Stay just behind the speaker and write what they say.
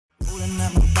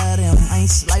I ain't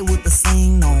shit like what the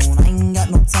scene on. I ain't got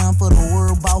no time for the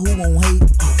world about who won't hate.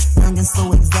 Young and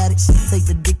so exotic, she take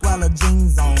the dick while her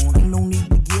jeans on. Ain't no need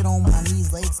to get on my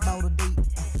knees, legs about a date.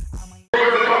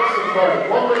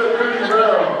 One minute 50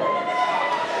 round.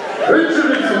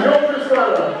 Introducing your first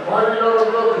fighter, fighting out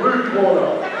of the blue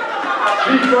corner.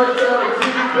 He fights out of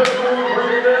Team Pitbull,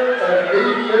 weighing in at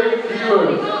 88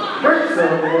 kilos. Breaks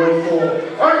down the road for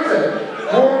Issac.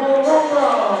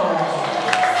 Fanoga.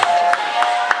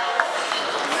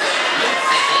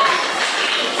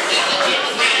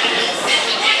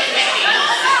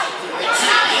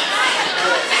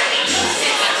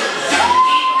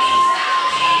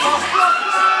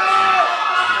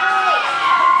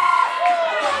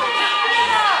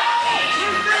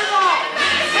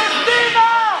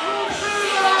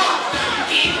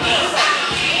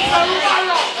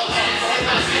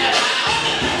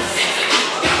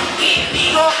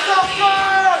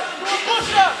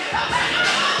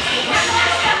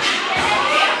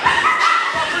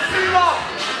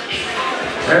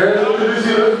 And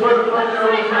introducing this fighter fighting out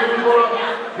of the green corner,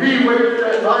 he weighs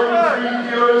at 93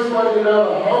 kilos, fighting out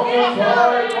of Humble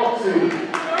Pie Boxing.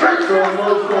 Breaks on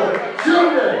those for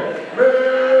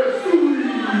Mesui.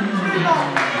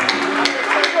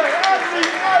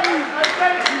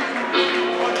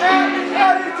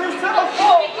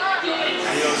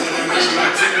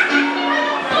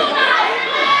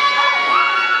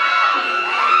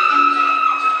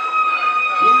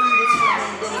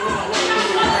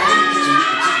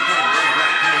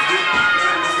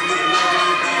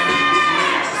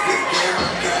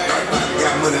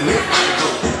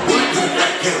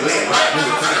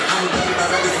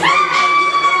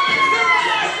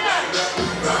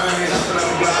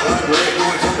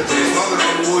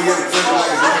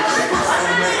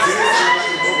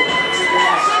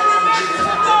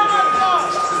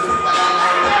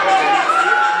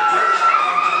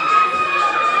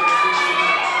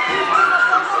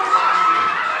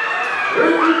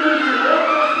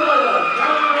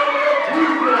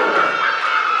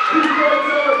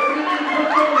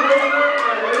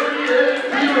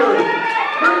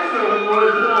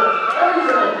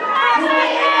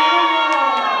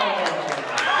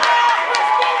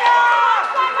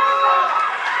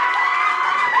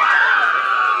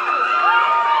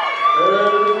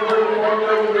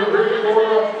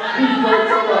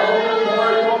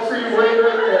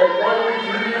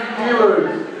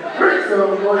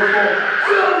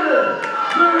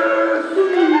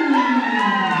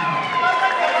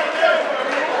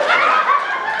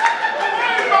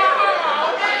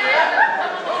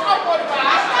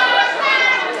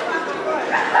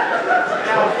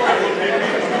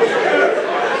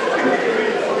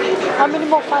 How many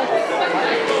more fights?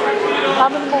 How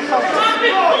many more fights?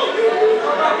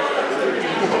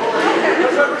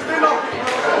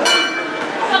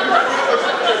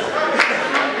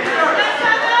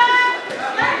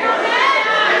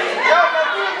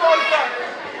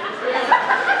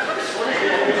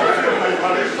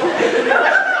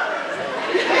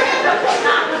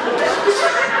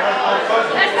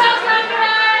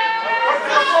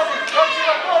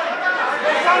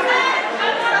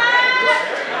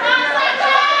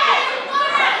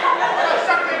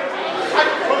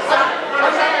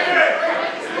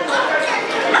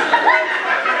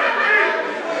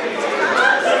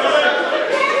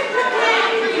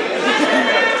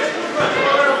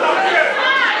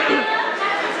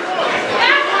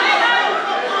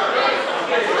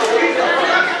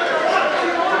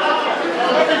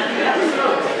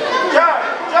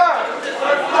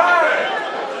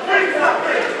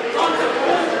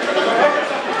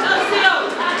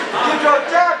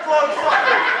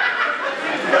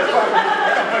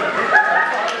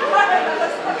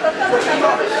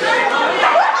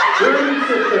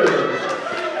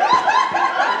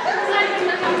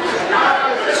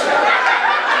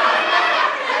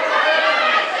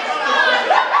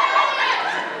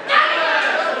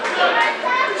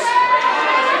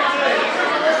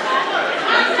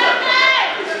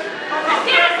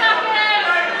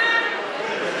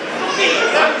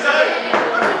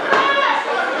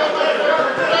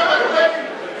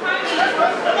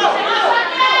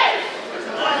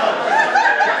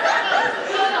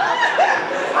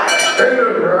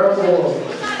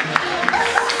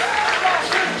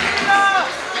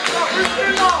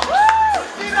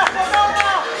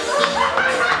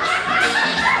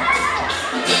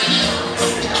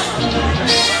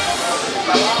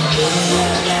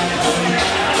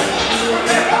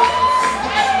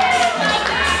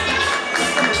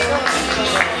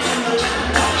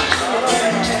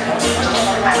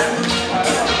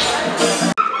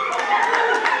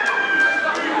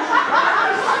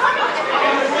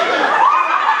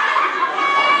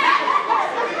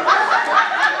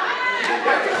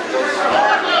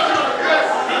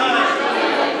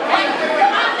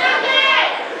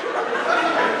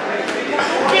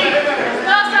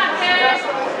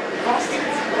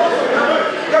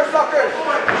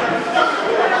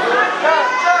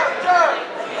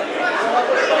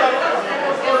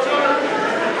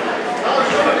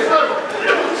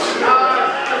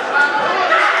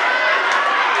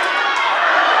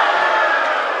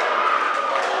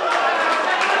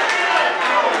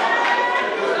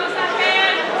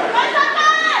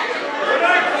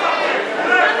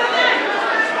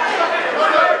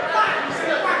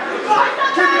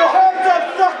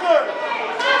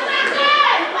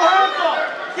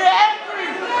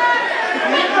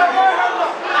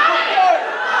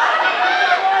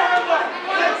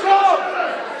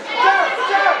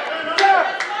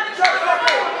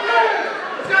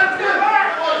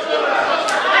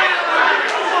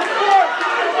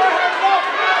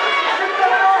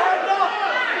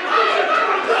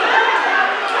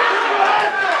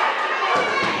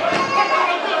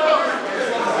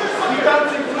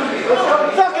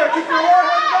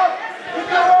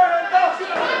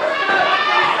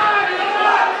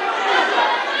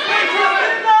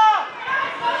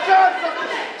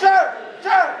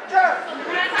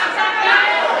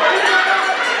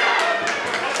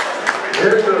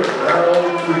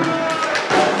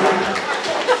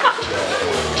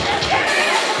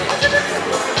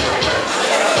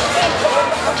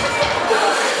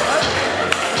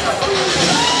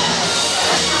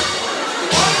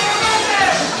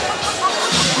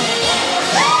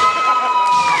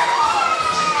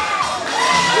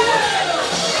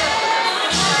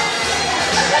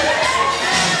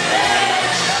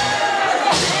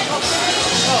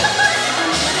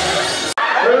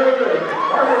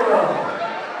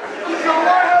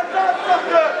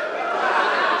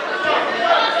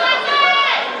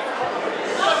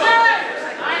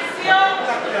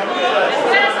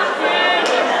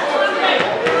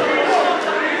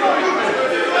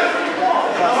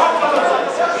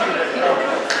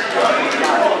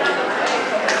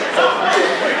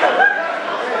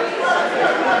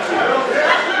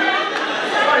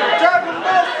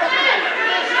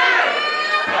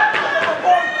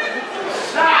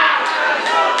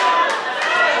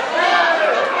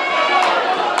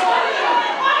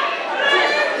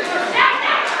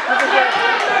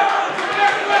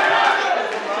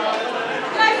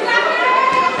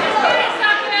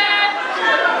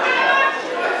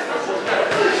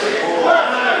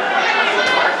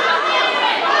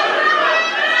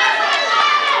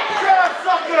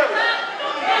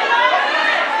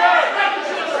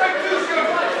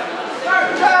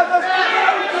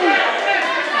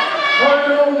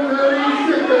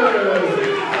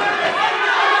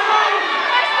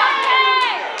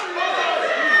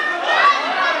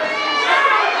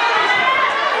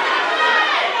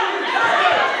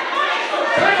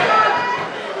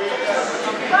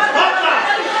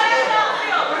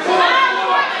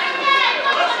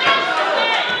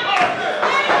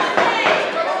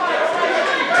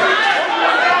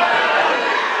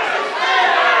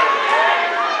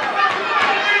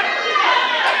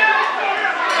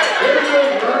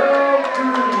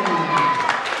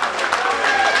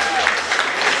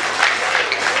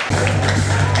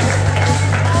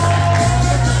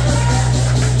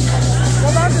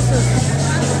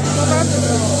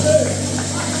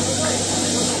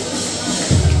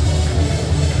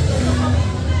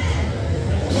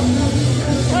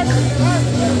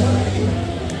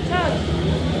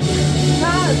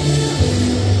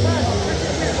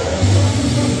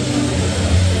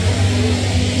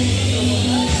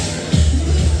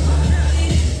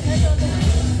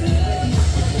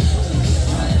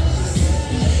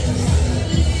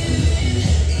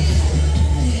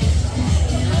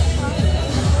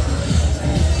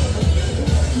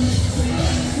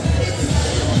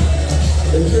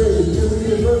 Ladies and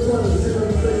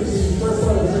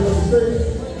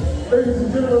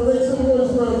gentlemen, make some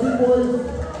noise for our B-boys.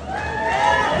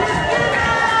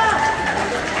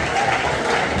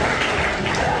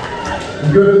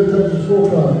 Good as the judges'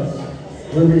 scorecards,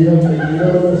 where we have the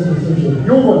unanimous decision.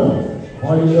 Your winner,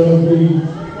 by the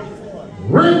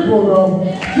red runner,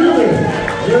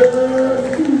 Jimmy.